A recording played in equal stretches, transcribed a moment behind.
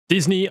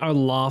Disney are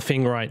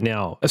laughing right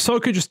now.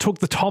 Ahsoka just took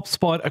the top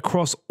spot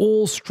across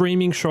all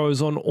streaming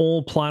shows on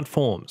all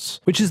platforms,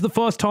 which is the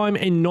first time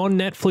a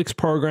non-Netflix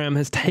program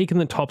has taken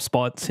the top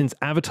spot since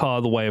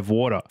Avatar: The Way of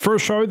Water. For a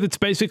show that's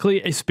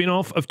basically a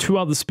spin-off of two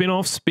other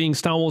spin-offs, being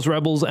Star Wars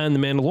Rebels and The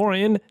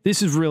Mandalorian,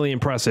 this is really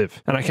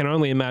impressive, and I can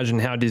only imagine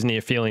how Disney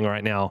are feeling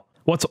right now.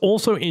 What's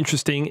also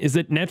interesting is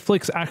that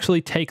Netflix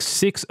actually takes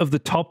 6 of the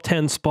top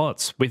 10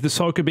 spots, with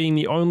Ahsoka being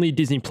the only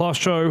Disney Plus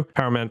show.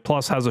 Paramount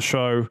Plus has a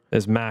show,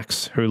 there's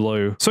Max,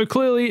 Hulu. So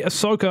clearly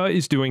Ahsoka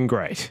is doing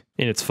great,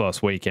 in its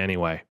first week anyway.